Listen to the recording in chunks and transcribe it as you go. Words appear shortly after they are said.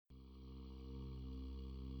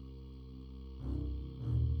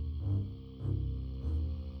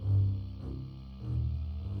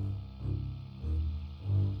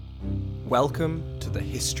Welcome to the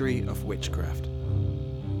History of Witchcraft.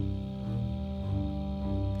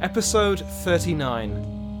 Episode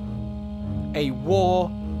 39. A War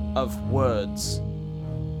of Words.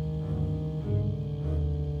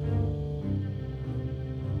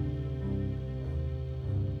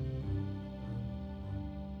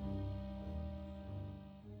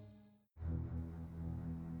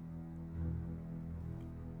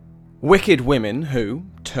 Wicked women who,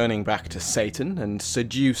 turning back to Satan and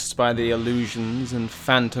seduced by the illusions and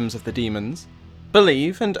phantoms of the demons,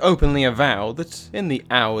 believe and openly avow that in the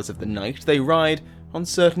hours of the night they ride on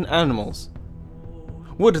certain animals.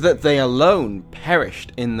 Would that they alone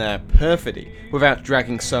perished in their perfidy without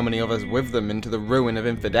dragging so many others with them into the ruin of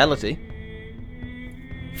infidelity.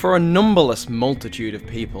 For a numberless multitude of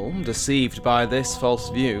people, deceived by this false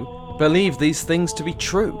view, believe these things to be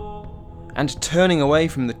true, and turning away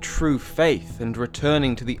from the true faith and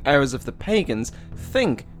returning to the errors of the pagans,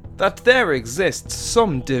 think that there exists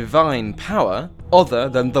some divine power other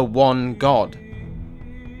than the one God.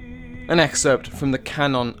 An excerpt from the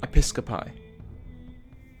Canon Episcopi.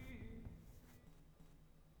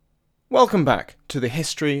 Welcome back to the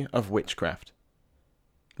History of Witchcraft.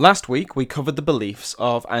 Last week we covered the beliefs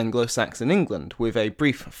of Anglo-Saxon England with a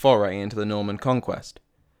brief foray into the Norman conquest.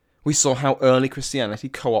 We saw how early Christianity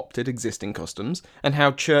co-opted existing customs, and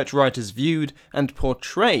how church writers viewed and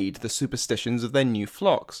portrayed the superstitions of their new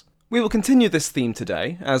flocks. We will continue this theme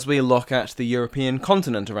today as we look at the European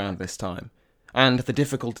continent around this time, and the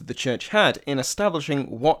difficulty the church had in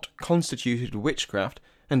establishing what constituted witchcraft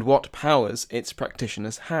and what powers its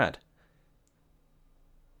practitioners had.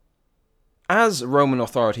 As Roman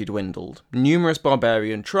authority dwindled, numerous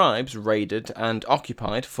barbarian tribes raided and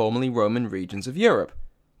occupied formerly Roman regions of Europe.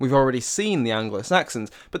 We've already seen the Anglo-Saxons,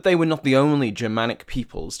 but they were not the only Germanic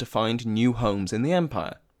peoples to find new homes in the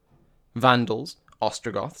empire. Vandals,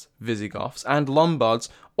 Ostrogoths, Visigoths, and Lombards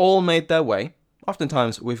all made their way,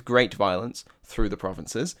 oftentimes with great violence, through the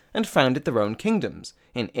provinces, and founded their own kingdoms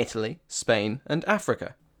in Italy, Spain, and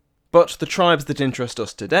Africa. But the tribes that interest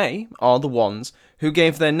us today are the ones who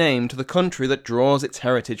gave their name to the country that draws its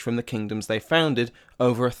heritage from the kingdoms they founded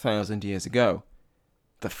over 1,000 years ago: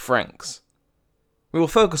 the Franks. We will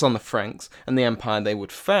focus on the Franks and the empire they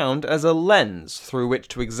would found as a lens through which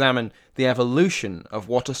to examine the evolution of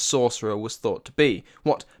what a sorcerer was thought to be,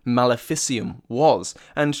 what maleficium was,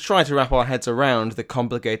 and try to wrap our heads around the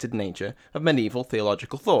complicated nature of medieval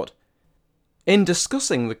theological thought. In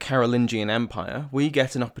discussing the Carolingian Empire, we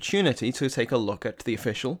get an opportunity to take a look at the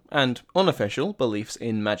official and unofficial beliefs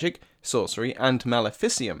in magic, sorcery, and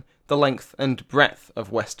maleficium, the length and breadth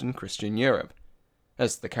of Western Christian Europe,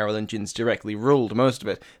 as the Carolingians directly ruled most of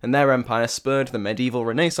it, and their empire spurred the medieval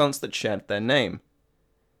Renaissance that shared their name.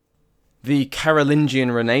 The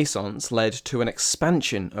Carolingian Renaissance led to an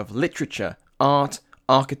expansion of literature, art,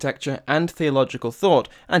 architecture, and theological thought,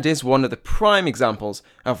 and is one of the prime examples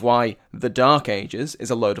of why the Dark Ages is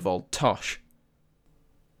a load of old tosh.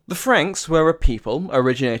 The Franks were a people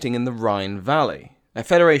originating in the Rhine Valley, a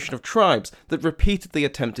federation of tribes that repeatedly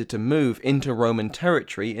attempted to move into Roman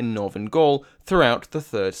territory in northern Gaul throughout the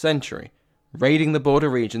 3rd century, raiding the border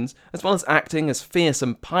regions as well as acting as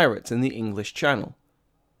fearsome pirates in the English Channel.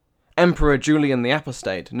 Emperor Julian the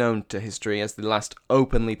Apostate, known to history as the last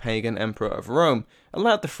openly pagan emperor of Rome,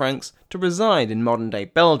 allowed the Franks to reside in modern-day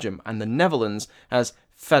Belgium and the Netherlands as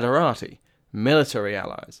foederati, military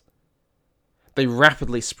allies. They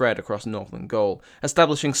rapidly spread across northern Gaul,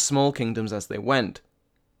 establishing small kingdoms as they went.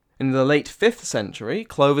 In the late 5th century,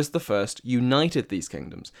 Clovis I united these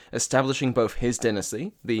kingdoms, establishing both his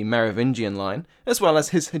dynasty, the Merovingian line, as well as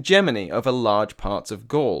his hegemony over large parts of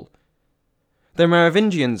Gaul. The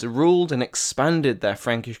Merovingians ruled and expanded their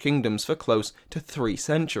Frankish kingdoms for close to 3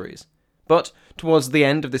 centuries, but towards the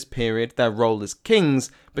end of this period their role as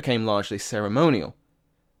kings became largely ceremonial.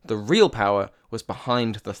 The real power was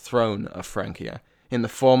behind the throne of Francia, in the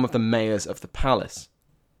form of the mayors of the palace.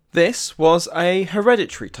 This was a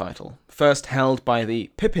hereditary title, first held by the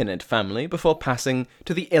Pippinid family before passing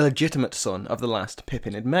to the illegitimate son of the last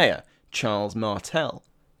Pippinid mayor, Charles Martel.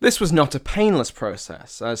 This was not a painless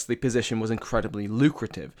process, as the position was incredibly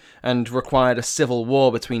lucrative, and required a civil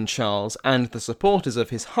war between Charles and the supporters of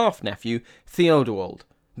his half-nephew, Theodowald,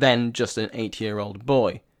 then just an 8-year-old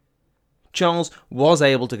boy. Charles was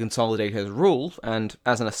able to consolidate his rule, and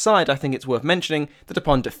as an aside, I think it's worth mentioning that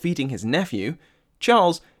upon defeating his nephew,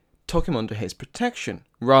 Charles took him under his protection,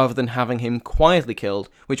 rather than having him quietly killed,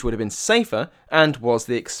 which would have been safer and was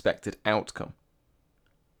the expected outcome.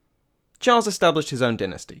 Charles established his own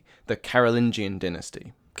dynasty, the Carolingian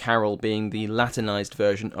dynasty, Carol being the Latinized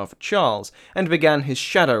version of Charles, and began his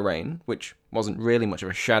shadow reign, which wasn't really much of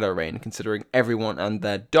a shadow reign considering everyone and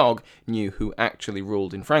their dog knew who actually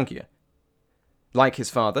ruled in Francia. Like his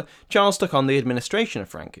father, Charles took on the administration of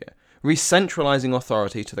Francia, re-centralizing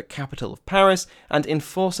authority to the capital of Paris and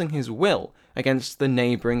enforcing his will against the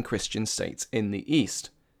neighbouring Christian states in the east.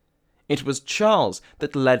 It was Charles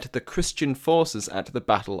that led the Christian forces at the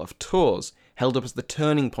Battle of Tours, held up as the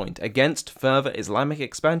turning point against further Islamic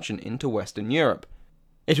expansion into Western Europe.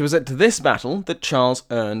 It was at this battle that Charles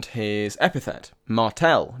earned his epithet,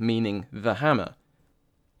 Martel, meaning the hammer.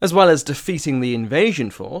 As well as defeating the invasion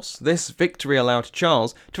force, this victory allowed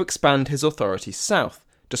Charles to expand his authority south,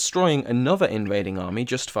 destroying another invading army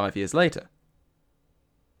just 5 years later.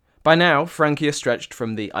 By now, Francia stretched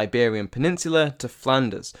from the Iberian Peninsula to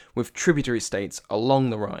Flanders, with tributary states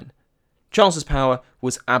along the Rhine. Charles's power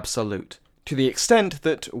was absolute, to the extent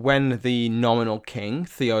that when the nominal king,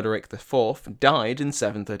 Theodoric IV, died in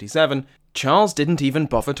 737, Charles didn't even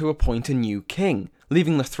bother to appoint a new king,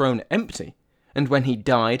 leaving the throne empty, and when he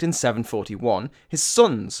died in 741, his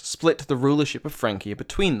sons split the rulership of Francia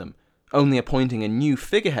between them, only appointing a new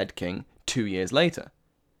figurehead king 2 years later.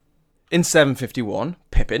 In 751,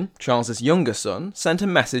 Pippin, Charles's younger son, sent a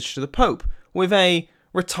message to the Pope with a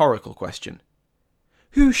rhetorical question.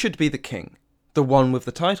 Who should be the king? The one with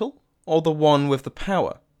the title, or the one with the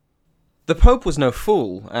power? The Pope was no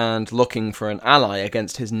fool, and looking for an ally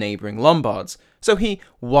against his neighbouring Lombards, so he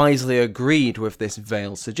wisely agreed with this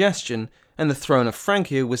veiled suggestion, and the throne of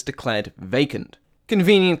Francia was declared vacant,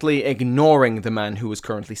 conveniently ignoring the man who was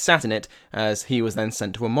currently sat in it, as he was then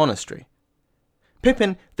sent to a monastery.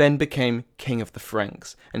 Pippin then became King of the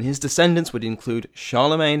Franks, and his descendants would include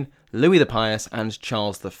Charlemagne, Louis the Pious, and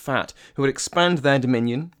Charles the Fat, who would expand their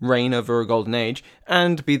dominion, reign over a golden age,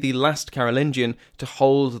 and be the last Carolingian to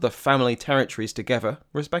hold the family territories together,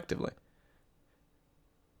 respectively.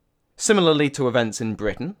 Similarly to events in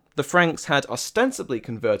Britain, the Franks had ostensibly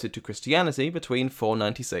converted to Christianity between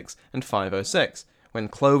 496 and 506, when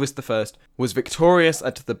Clovis I was victorious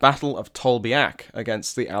at the Battle of Tolbiac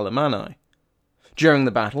against the Alemanni. During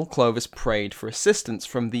the battle, Clovis prayed for assistance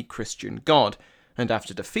from the Christian god, and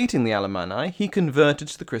after defeating the Alemanni, he converted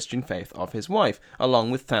to the Christian faith of his wife,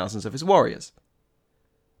 along with thousands of his warriors.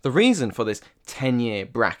 The reason for this 10-year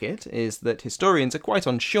bracket is that historians are quite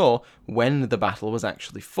unsure when the battle was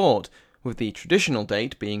actually fought, with the traditional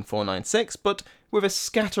date being 496, but with a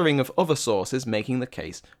scattering of other sources making the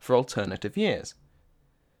case for alternative years.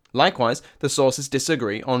 Likewise, the sources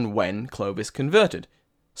disagree on when Clovis converted.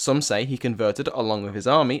 Some say he converted along with his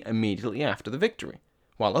army immediately after the victory,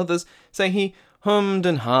 while others say he hummed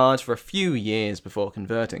and hawed for a few years before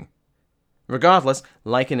converting. Regardless,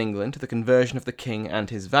 like in England, the conversion of the king and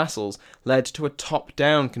his vassals led to a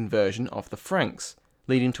top-down conversion of the Franks,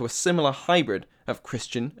 leading to a similar hybrid of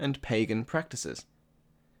Christian and pagan practices.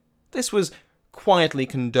 This was quietly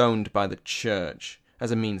condoned by the church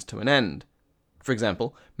as a means to an end. For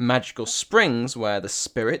example, magical springs where the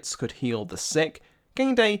spirits could heal the sick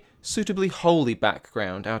gained a suitably holy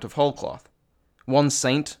background out of whole cloth. One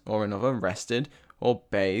saint or another rested, or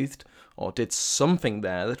bathed, or did something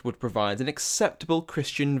there that would provide an acceptable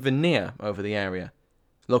Christian veneer over the area.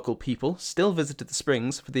 Local people still visited the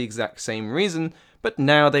springs for the exact same reason, but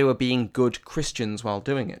now they were being good Christians while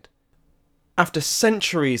doing it. After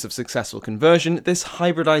centuries of successful conversion, this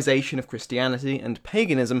hybridization of Christianity and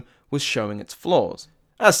paganism was showing its flaws.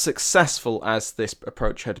 As successful as this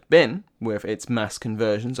approach had been, with its mass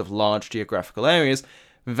conversions of large geographical areas,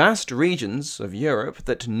 vast regions of Europe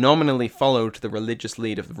that nominally followed the religious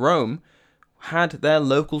lead of Rome had their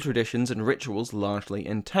local traditions and rituals largely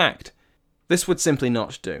intact. This would simply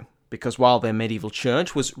not do, because while their medieval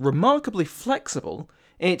church was remarkably flexible,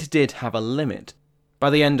 it did have a limit.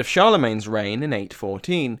 By the end of Charlemagne's reign in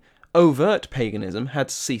 814, overt paganism had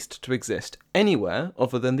ceased to exist anywhere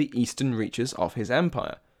other than the eastern reaches of his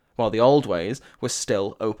empire, while the old ways were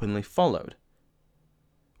still openly followed.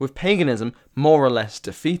 With paganism more or less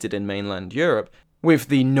defeated in mainland Europe, with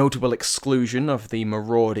the notable exclusion of the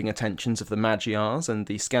marauding attentions of the Magyars and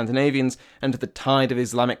the Scandinavians, and the tide of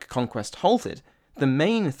Islamic conquest halted, the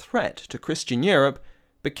main threat to Christian Europe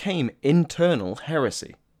became internal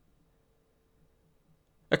heresy.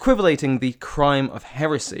 Equivalating the crime of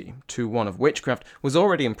heresy to one of witchcraft was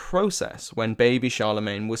already in process when baby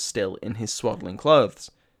Charlemagne was still in his swaddling clothes.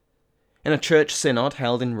 In a church synod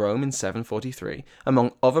held in Rome in 743,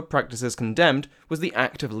 among other practices condemned was the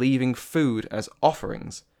act of leaving food as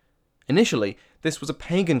offerings. Initially, this was a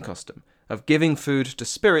pagan custom of giving food to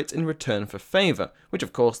spirits in return for favour, which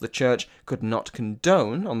of course the church could not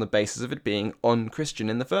condone on the basis of it being un-Christian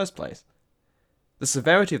in the first place. The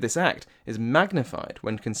severity of this act is magnified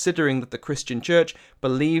when considering that the Christian Church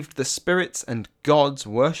believed the spirits and gods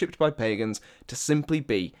worshipped by pagans to simply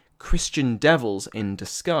be Christian devils in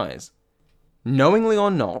disguise. Knowingly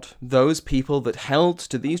or not, those people that held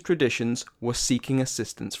to these traditions were seeking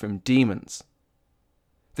assistance from demons.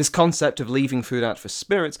 This concept of leaving food out for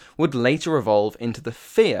spirits would later evolve into the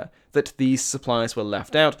fear that these supplies were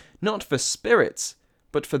left out not for spirits,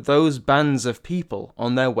 but for those bands of people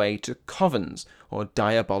on their way to covens or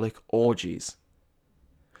diabolic orgies.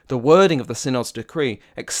 The wording of the Synod's decree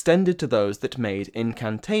extended to those that made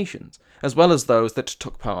incantations, as well as those that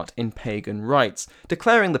took part in pagan rites,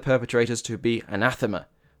 declaring the perpetrators to be anathema,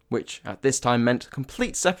 which at this time meant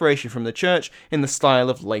complete separation from the church in the style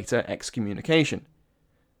of later excommunication.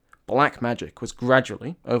 Black magic was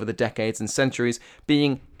gradually, over the decades and centuries,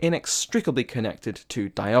 being inextricably connected to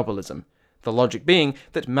diabolism, the logic being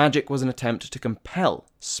that magic was an attempt to compel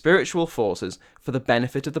spiritual forces for the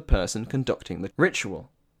benefit of the person conducting the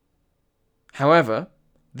ritual. However,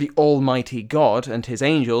 the Almighty God and his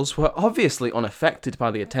angels were obviously unaffected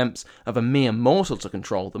by the attempts of a mere mortal to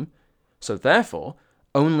control them, so therefore,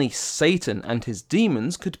 only Satan and his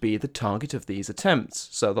demons could be the target of these attempts,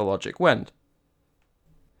 so the logic went.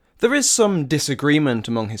 There is some disagreement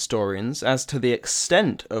among historians as to the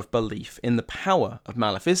extent of belief in the power of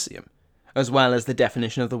Maleficium, as well as the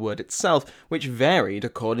definition of the word itself, which varied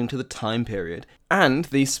according to the time period and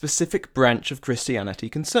the specific branch of Christianity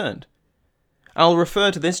concerned. I'll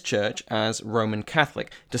refer to this church as Roman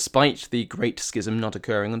Catholic, despite the Great Schism not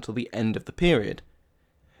occurring until the end of the period.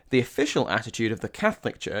 The official attitude of the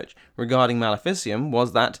Catholic Church regarding Maleficium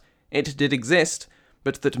was that it did exist,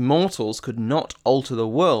 but that mortals could not alter the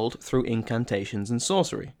world through incantations and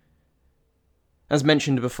sorcery. As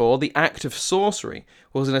mentioned before, the act of sorcery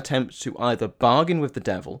was an attempt to either bargain with the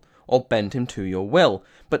devil or bend him to your will,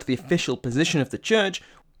 but the official position of the church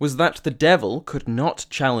was that the devil could not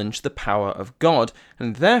challenge the power of God,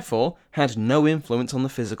 and therefore had no influence on the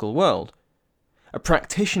physical world. A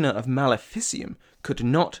practitioner of Maleficium could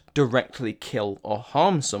not directly kill or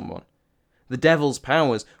harm someone. The devil's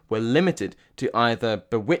powers were limited to either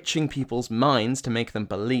bewitching people's minds to make them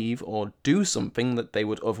believe or do something that they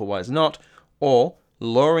would otherwise not, or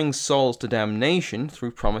luring souls to damnation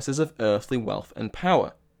through promises of earthly wealth and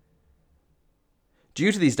power.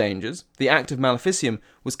 Due to these dangers, the act of Maleficium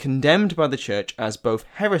was condemned by the Church as both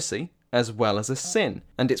heresy as well as a sin,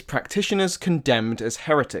 and its practitioners condemned as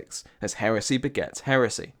heretics, as heresy begets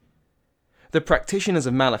heresy. The practitioners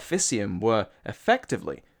of Maleficium were,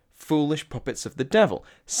 effectively, foolish puppets of the devil,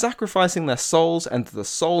 sacrificing their souls and the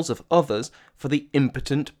souls of others for the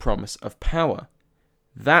impotent promise of power.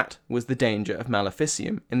 That was the danger of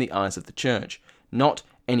Maleficium in the eyes of the Church, not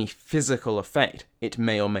any physical effect it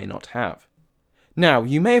may or may not have. Now,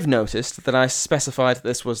 you may have noticed that I specified that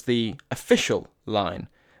this was the official line,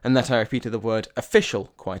 and that I repeated the word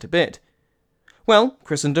official quite a bit. Well,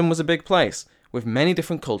 Christendom was a big place, with many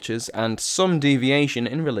different cultures and some deviation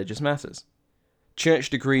in religious matters. Church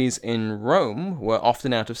decrees in Rome were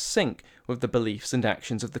often out of sync with the beliefs and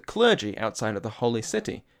actions of the clergy outside of the Holy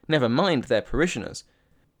City, never mind their parishioners,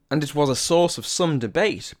 and it was a source of some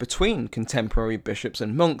debate between contemporary bishops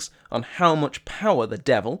and monks on how much power the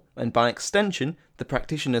devil, and by extension the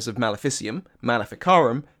practitioners of Maleficium,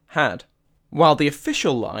 Maleficarum, had. While the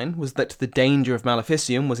official line was that the danger of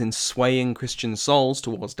Maleficium was in swaying Christian souls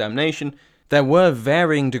towards damnation, there were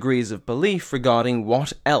varying degrees of belief regarding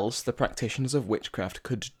what else the practitioners of witchcraft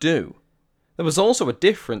could do. There was also a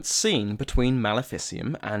difference seen between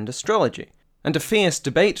Maleficium and astrology, and a fierce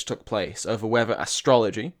debate took place over whether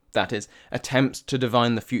astrology, that is, attempts to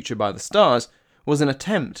divine the future by the stars, was an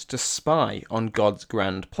attempt to spy on God's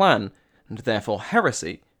grand plan, and therefore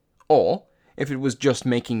heresy, or if it was just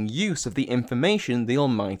making use of the information the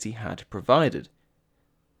Almighty had provided.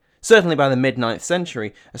 Certainly by the mid-9th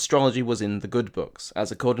century, astrology was in the good books,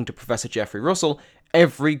 as according to Professor Geoffrey Russell,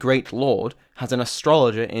 every great lord has an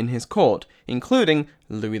astrologer in his court, including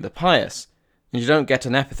Louis the Pious, and you don't get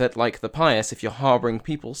an epithet like the Pious if you're harbouring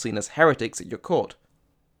people seen as heretics at your court.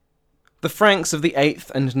 The Franks of the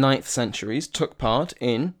 8th and 9th centuries took part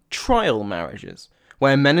in trial marriages,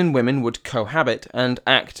 where men and women would cohabit and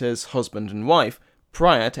act as husband and wife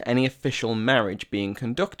prior to any official marriage being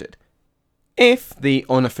conducted. If the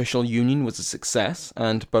unofficial union was a success,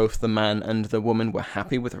 and both the man and the woman were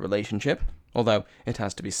happy with the relationship, although it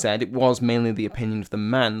has to be said it was mainly the opinion of the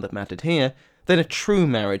man that mattered here, then a true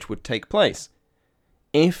marriage would take place.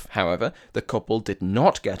 If, however, the couple did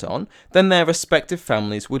not get on, then their respective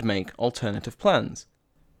families would make alternative plans.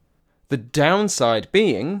 The downside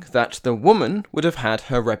being that the woman would have had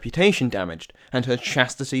her reputation damaged and her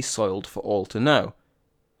chastity soiled for all to know.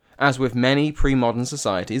 As with many pre-modern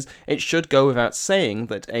societies, it should go without saying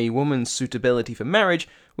that a woman's suitability for marriage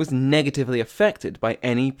was negatively affected by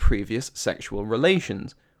any previous sexual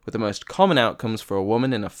relations, with the most common outcomes for a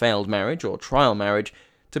woman in a failed marriage or trial marriage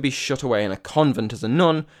to be shut away in a convent as a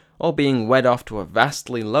nun, or being wed off to a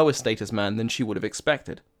vastly lower status man than she would have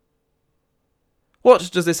expected.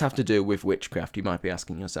 What does this have to do with witchcraft, you might be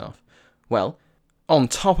asking yourself? Well, on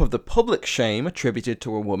top of the public shame attributed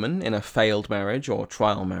to a woman in a failed marriage or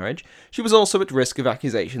trial marriage, she was also at risk of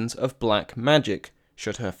accusations of black magic,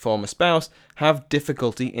 should her former spouse have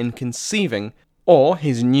difficulty in conceiving, or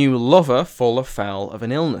his new lover fall afoul of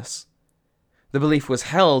an illness. The belief was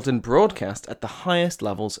held and broadcast at the highest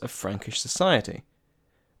levels of Frankish society.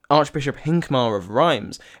 Archbishop Hincmar of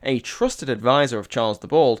Reims, a trusted advisor of Charles the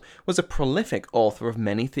Bald, was a prolific author of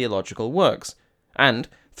many theological works, and,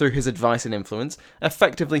 through his advice and influence,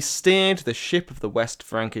 effectively steered the ship of the West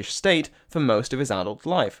Frankish state for most of his adult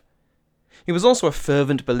life. He was also a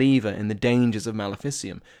fervent believer in the dangers of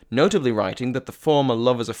maleficium, notably writing that the former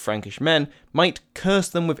lovers of Frankish men might curse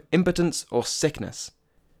them with impotence or sickness.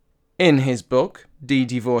 In his book, De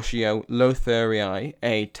Divortio Lothariae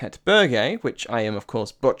et Tetburgae, which I am of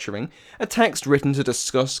course butchering, a text written to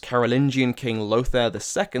discuss Carolingian King Lothair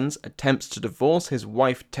II's attempts to divorce his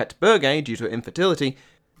wife Tetburgae due to infertility,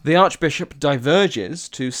 the archbishop diverges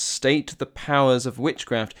to state the powers of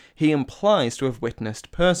witchcraft he implies to have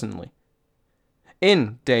witnessed personally.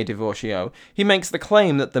 In De Divortio, he makes the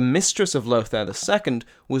claim that the mistress of Lothair II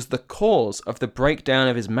was the cause of the breakdown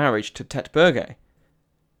of his marriage to Tetburgae.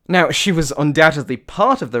 Now, she was undoubtedly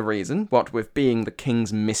part of the reason, what with being the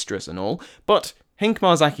king's mistress and all, but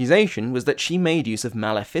Hincmar's accusation was that she made use of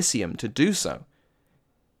maleficium to do so.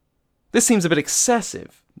 This seems a bit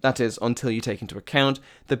excessive, that is, until you take into account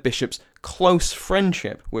the bishop's close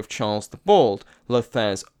friendship with Charles the Bald,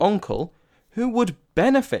 Lothair's uncle, who would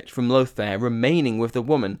benefit from Lothair remaining with the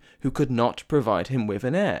woman who could not provide him with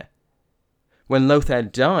an heir. When Lothair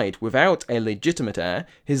died without a legitimate heir,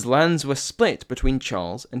 his lands were split between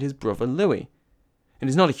Charles and his brother Louis. It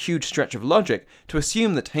is not a huge stretch of logic to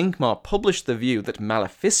assume that Hincmar published the view that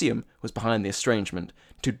maleficium was behind the estrangement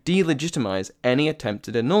to delegitimize any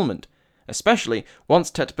attempted annulment, especially once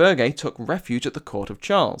Tetburgae took refuge at the court of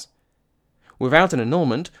Charles. Without an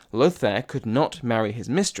annulment, Lothair could not marry his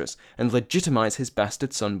mistress and legitimize his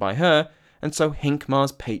bastard son by her, and so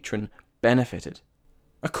Hincmar's patron benefited.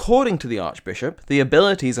 According to the archbishop, the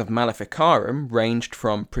abilities of Maleficarum ranged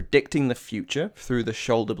from predicting the future through the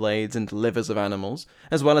shoulder blades and livers of animals,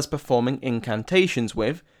 as well as performing incantations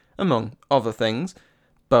with, among other things,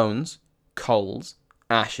 bones, coals,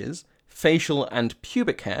 ashes, facial and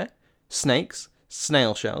pubic hair, snakes,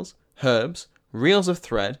 snail shells, herbs, reels of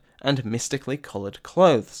thread, and mystically coloured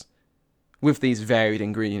clothes. With these varied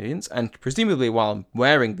ingredients, and presumably while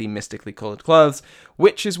wearing the mystically coloured clothes,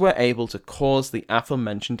 witches were able to cause the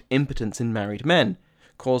aforementioned impotence in married men,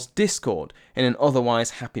 cause discord in an otherwise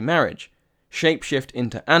happy marriage, shapeshift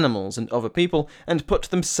into animals and other people, and put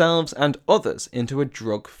themselves and others into a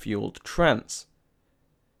drug-fueled trance.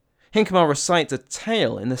 Hincmar recites a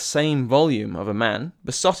tale in the same volume of a man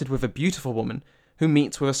besotted with a beautiful woman who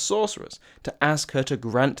meets with a sorceress to ask her to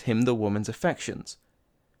grant him the woman's affections.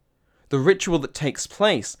 The ritual that takes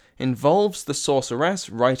place involves the sorceress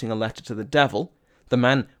writing a letter to the devil, the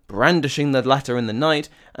man brandishing the letter in the night,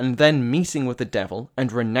 and then meeting with the devil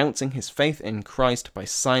and renouncing his faith in Christ by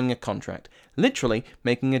signing a contract, literally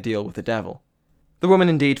making a deal with the devil. The woman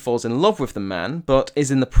indeed falls in love with the man, but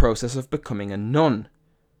is in the process of becoming a nun.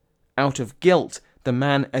 Out of guilt, the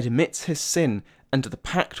man admits his sin, and the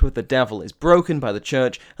pact with the devil is broken by the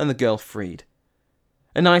church and the girl freed.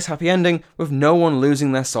 A nice happy ending, with no one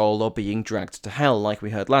losing their soul or being dragged to hell like we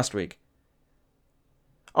heard last week.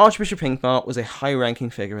 Archbishop Hincmar was a high-ranking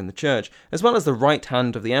figure in the church, as well as the right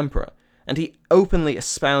hand of the emperor, and he openly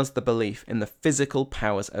espoused the belief in the physical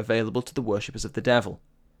powers available to the worshippers of the devil.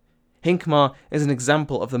 Hincmar is an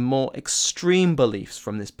example of the more extreme beliefs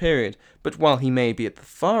from this period, but while he may be at the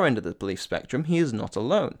far end of the belief spectrum, he is not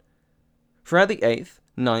alone. Throughout the 8th,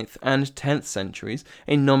 9th, and 10th centuries,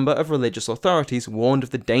 a number of religious authorities warned of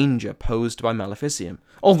the danger posed by maleficium,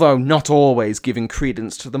 although not always giving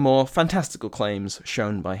credence to the more fantastical claims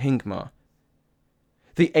shown by Hincmar.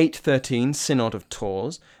 The 813 Synod of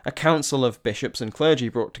Tours, a council of bishops and clergy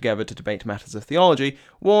brought together to debate matters of theology,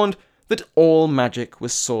 warned that all magic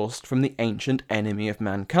was sourced from the ancient enemy of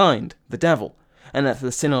mankind, the devil, and at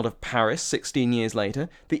the Synod of Paris 16 years later,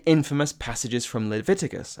 the infamous passages from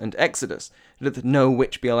Leviticus and Exodus that no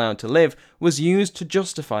witch be allowed to live was used to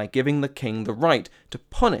justify giving the king the right to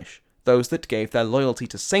punish those that gave their loyalty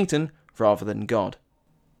to Satan rather than God.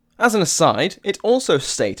 As an aside, it also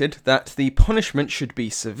stated that the punishment should be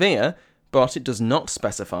severe, but it does not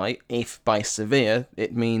specify if by severe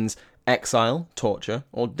it means exile, torture,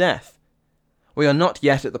 or death. We are not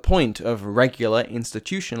yet at the point of regular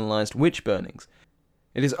institutionalized witch burnings.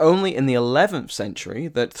 It is only in the 11th century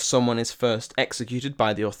that someone is first executed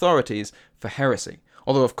by the authorities for heresy,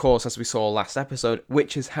 although of course, as we saw last episode,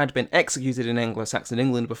 witches had been executed in Anglo-Saxon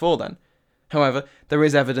England before then. However, there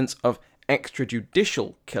is evidence of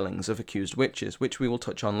extrajudicial killings of accused witches, which we will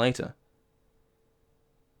touch on later.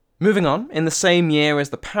 Moving on, in the same year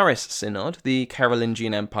as the Paris Synod, the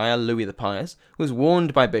Carolingian Empire, Louis the Pious, was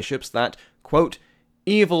warned by bishops that, quote,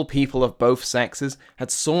 evil people of both sexes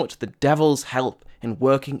had sought the devil's help in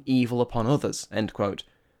working evil upon others, end quote,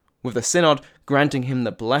 with the Synod granting him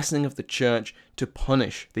the blessing of the Church to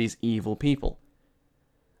punish these evil people.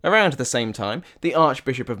 Around the same time, the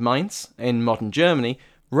Archbishop of Mainz, in modern Germany,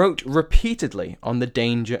 wrote repeatedly on the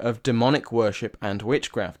danger of demonic worship and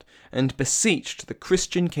witchcraft, and beseeched the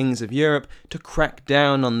Christian kings of Europe to crack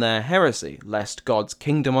down on their heresy, lest God's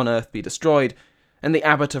kingdom on earth be destroyed, and the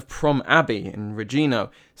abbot of Prom Abbey in Regino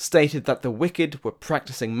stated that the wicked were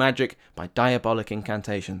practicing magic by diabolic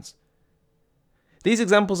incantations. These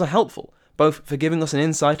examples are helpful, both for giving us an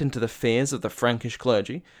insight into the fears of the Frankish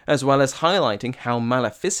clergy, as well as highlighting how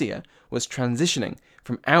Maleficia was transitioning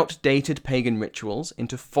from outdated pagan rituals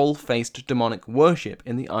into full-faced demonic worship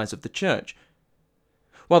in the eyes of the Church.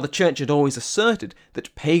 While the Church had always asserted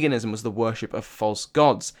that paganism was the worship of false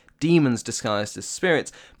gods, demons disguised as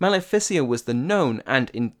spirits, Maleficia was the known and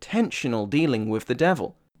intentional dealing with the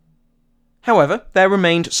devil. However, there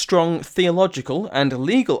remained strong theological and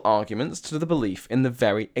legal arguments to the belief in the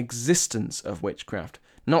very existence of witchcraft,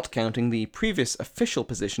 not counting the previous official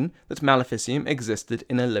position that Maleficium existed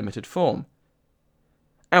in a limited form.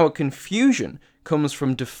 Our confusion comes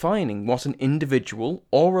from defining what an individual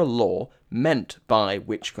or a law meant by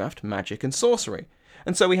witchcraft, magic, and sorcery,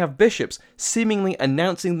 and so we have bishops seemingly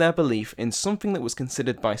announcing their belief in something that was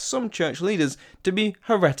considered by some church leaders to be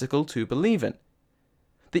heretical to believe in.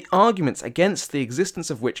 The arguments against the existence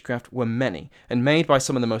of witchcraft were many, and made by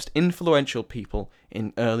some of the most influential people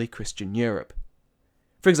in early Christian Europe.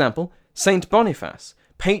 For example, Saint Boniface,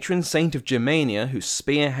 patron saint of Germania who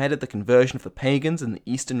spearheaded the conversion of the pagans in the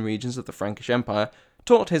eastern regions of the Frankish Empire,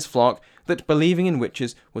 taught his flock that believing in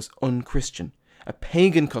witches was unchristian, a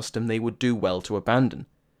pagan custom they would do well to abandon.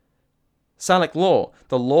 Salic law,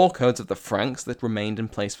 the law codes of the Franks that remained in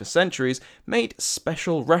place for centuries, made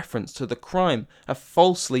special reference to the crime of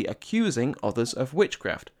falsely accusing others of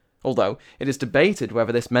witchcraft, although it is debated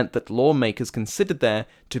whether this meant that lawmakers considered there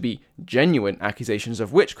to be genuine accusations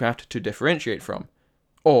of witchcraft to differentiate from,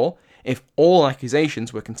 or if all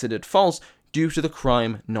accusations were considered false due to the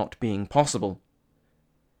crime not being possible.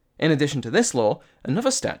 In addition to this law,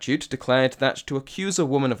 another statute declared that to accuse a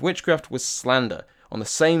woman of witchcraft was slander, on the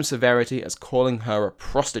same severity as calling her a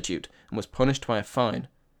prostitute, and was punished by a fine.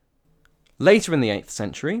 Later in the 8th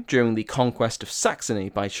century, during the conquest of Saxony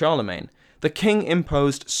by Charlemagne, the king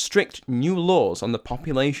imposed strict new laws on the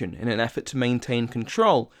population in an effort to maintain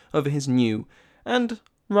control over his new and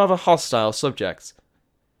rather hostile subjects.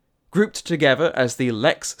 Grouped together as the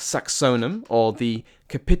Lex Saxonum, or the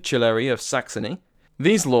Capitulary of Saxony,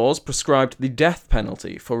 these laws prescribed the death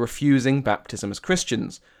penalty for refusing baptism as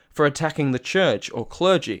Christians, for attacking the church or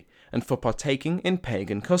clergy, and for partaking in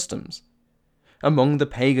pagan customs. Among the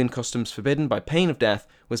pagan customs forbidden by pain of death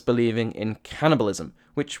was believing in cannibalism,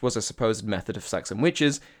 which was a supposed method of Saxon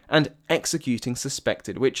witches, and executing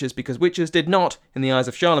suspected witches because witches did not, in the eyes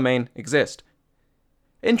of Charlemagne, exist.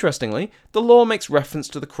 Interestingly, the law makes reference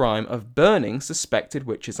to the crime of burning suspected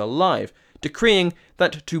witches alive, decreeing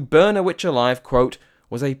that to burn a witch alive, quote,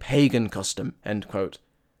 was a pagan custom, end quote.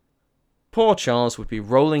 Poor Charles would be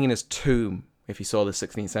rolling in his tomb if he saw the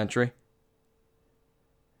 16th century.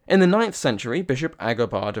 In the 9th century, Bishop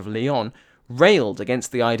Agobard of Lyon railed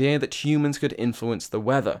against the idea that humans could influence the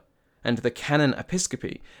weather, and the Canon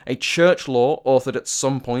Episcopi, a church law authored at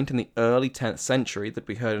some point in the early 10th century that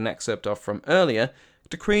we heard an excerpt of from earlier,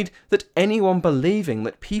 decreed that anyone believing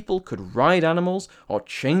that people could ride animals or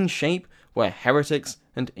change shape were heretics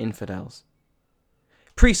and infidels.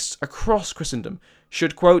 Priests across Christendom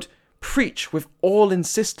should, quote, preach with all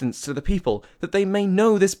insistence to the people that they may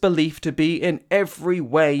know this belief to be in every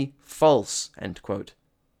way false, end quote.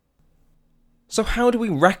 So how do we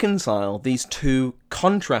reconcile these two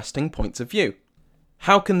contrasting points of view?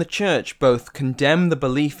 How can the Church both condemn the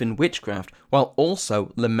belief in witchcraft while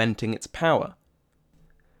also lamenting its power?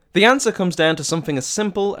 The answer comes down to something as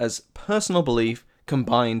simple as personal belief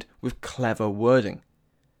combined with clever wording.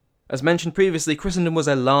 As mentioned previously, Christendom was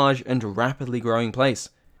a large and rapidly growing place,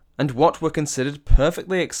 and what were considered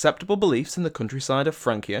perfectly acceptable beliefs in the countryside of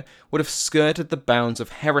Francia would have skirted the bounds of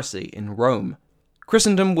heresy in Rome.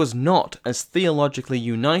 Christendom was not as theologically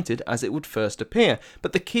united as it would first appear,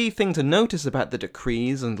 but the key thing to notice about the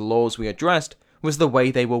decrees and laws we addressed was the way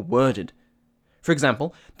they were worded. For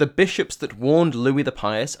example, the bishops that warned Louis the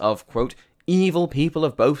Pious of, quote, evil people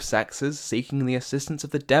of both sexes seeking the assistance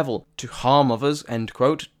of the devil to harm others, end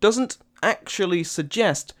quote, doesn't actually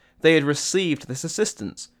suggest they had received this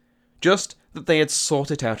assistance, just that they had sought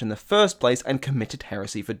it out in the first place and committed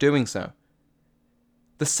heresy for doing so.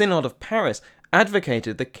 The Synod of Paris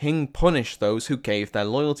advocated the king punish those who gave their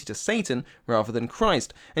loyalty to Satan rather than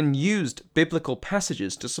Christ, and used biblical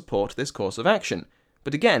passages to support this course of action.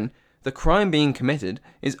 But again, the crime being committed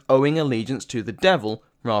is owing allegiance to the devil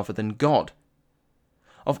rather than God.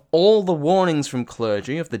 Of all the warnings from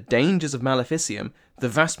clergy of the dangers of maleficium, the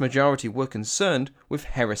vast majority were concerned with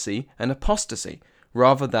heresy and apostasy,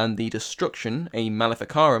 rather than the destruction a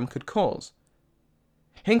maleficarum could cause.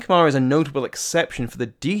 Hincmar is a notable exception for the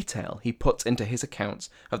detail he puts into his accounts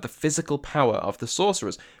of the physical power of the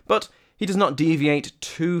sorcerers, but he does not deviate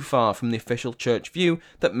too far from the official church view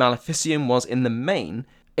that maleficium was in the main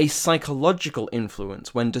a psychological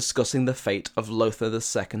influence when discussing the fate of Lothar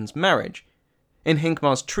II's marriage. In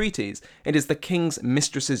Hincmar's treatise, it is the king's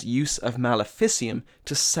mistress's use of maleficium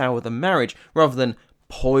to sour the marriage, rather than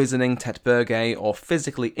poisoning Tete Burgay or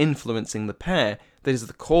physically influencing the pair, that is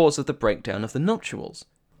the cause of the breakdown of the nuptials.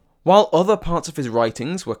 While other parts of his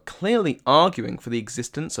writings were clearly arguing for the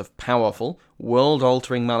existence of powerful,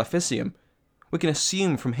 world-altering maleficium, we can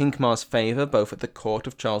assume from Hincmar's favour both at the court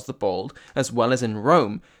of Charles the Bald as well as in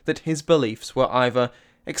Rome that his beliefs were either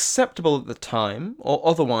acceptable at the time or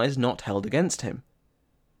otherwise not held against him.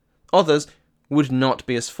 Others would not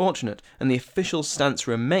be as fortunate, and the official stance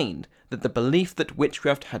remained that the belief that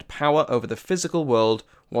witchcraft had power over the physical world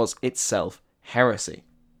was itself heresy.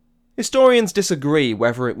 Historians disagree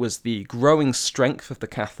whether it was the growing strength of the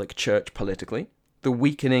Catholic Church politically, the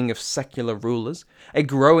weakening of secular rulers, a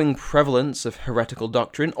growing prevalence of heretical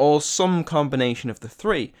doctrine, or some combination of the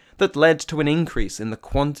three that led to an increase in the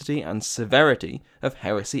quantity and severity of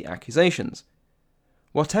heresy accusations.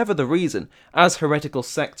 Whatever the reason, as heretical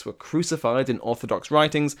sects were crucified in orthodox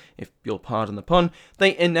writings, if you'll pardon the pun,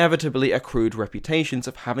 they inevitably accrued reputations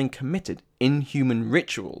of having committed inhuman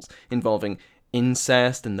rituals involving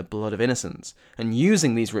incest and the blood of innocents, and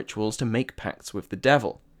using these rituals to make pacts with the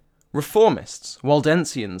devil. Reformists,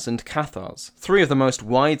 Waldensians, and Cathars, three of the most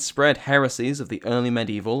widespread heresies of the early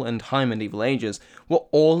medieval and high medieval ages, were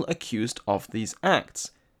all accused of these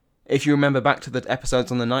acts. If you remember back to the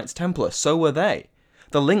episodes on the Knights Templar, so were they.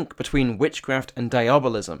 The link between witchcraft and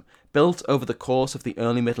diabolism, built over the course of the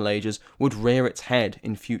early Middle Ages, would rear its head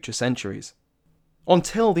in future centuries.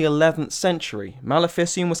 Until the 11th century,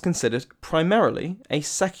 maleficium was considered primarily a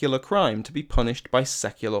secular crime to be punished by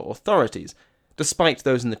secular authorities, despite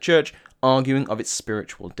those in the church arguing of its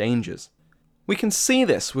spiritual dangers. We can see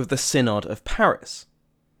this with the Synod of Paris.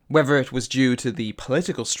 Whether it was due to the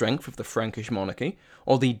political strength of the Frankish monarchy,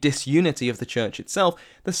 or the disunity of the church itself,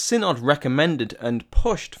 the Synod recommended and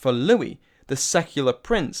pushed for Louis, the secular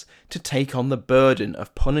prince, to take on the burden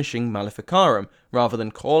of punishing maleficarum, rather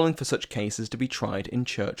than calling for such cases to be tried in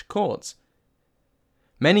church courts.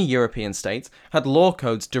 Many European states had law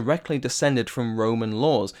codes directly descended from Roman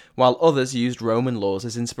laws, while others used Roman laws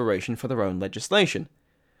as inspiration for their own legislation.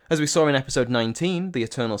 As we saw in episode 19, The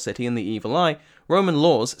Eternal City and the Evil Eye, Roman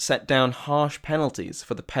laws set down harsh penalties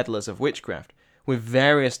for the peddlers of witchcraft, with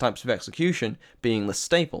various types of execution being the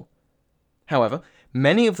staple. However,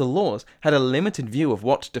 many of the laws had a limited view of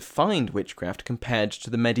what defined witchcraft compared to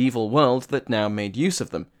the medieval world that now made use of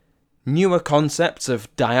them. Newer concepts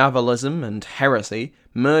of diabolism and heresy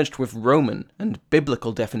merged with Roman and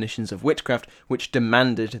biblical definitions of witchcraft which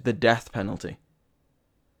demanded the death penalty.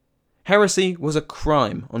 Heresy was a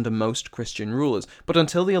crime under most Christian rulers, but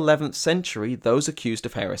until the 11th century those accused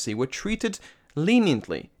of heresy were treated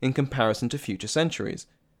leniently in comparison to future centuries.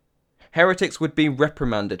 Heretics would be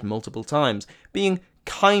reprimanded multiple times, being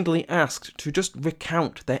kindly asked to just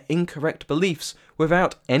recount their incorrect beliefs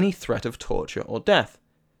without any threat of torture or death.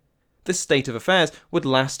 This state of affairs would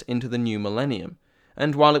last into the new millennium,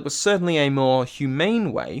 and while it was certainly a more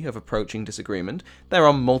humane way of approaching disagreement, there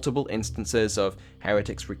are multiple instances of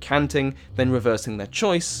heretics recanting, then reversing their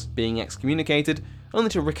choice, being excommunicated, only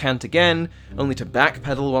to recant again, only to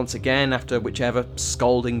backpedal once again after whichever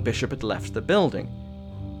scolding bishop had left the building.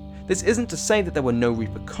 This isn't to say that there were no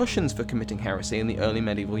repercussions for committing heresy in the early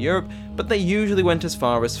medieval Europe, but they usually went as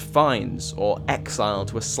far as fines or exile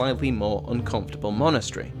to a slightly more uncomfortable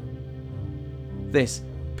monastery. This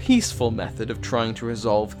peaceful method of trying to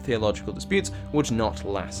resolve theological disputes would not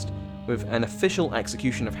last, with an official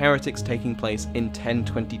execution of heretics taking place in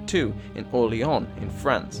 1022 in Orléans in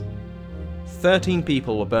France. 13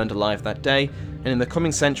 people were burned alive that day, and in the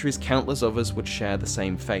coming centuries countless others would share the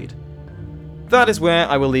same fate. That is where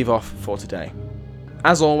I will leave off for today.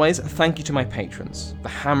 As always, thank you to my patrons, the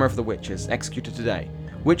Hammer of the Witches, executed today,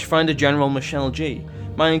 Witchfinder General Michelle G,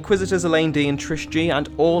 my Inquisitors Elaine D and Trish G, and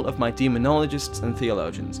all of my demonologists and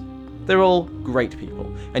theologians. They're all great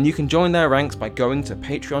people, and you can join their ranks by going to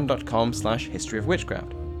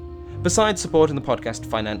patreon.com/historyofwitchcraft. Besides supporting the podcast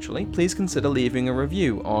financially, please consider leaving a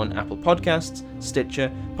review on Apple Podcasts, Stitcher,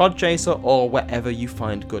 Podchaser, or wherever you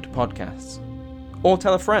find good podcasts. Or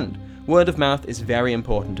tell a friend. Word of mouth is very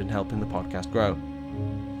important in helping the podcast grow.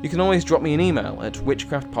 You can always drop me an email at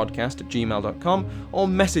witchcraftpodcast@gmail.com or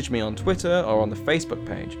message me on Twitter or on the Facebook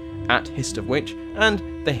page @HistofWitch and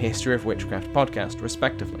the History of Witchcraft podcast,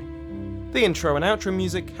 respectively. The intro and outro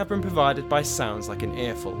music have been provided by Sounds Like an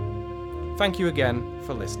Earful. Thank you again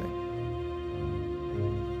for listening.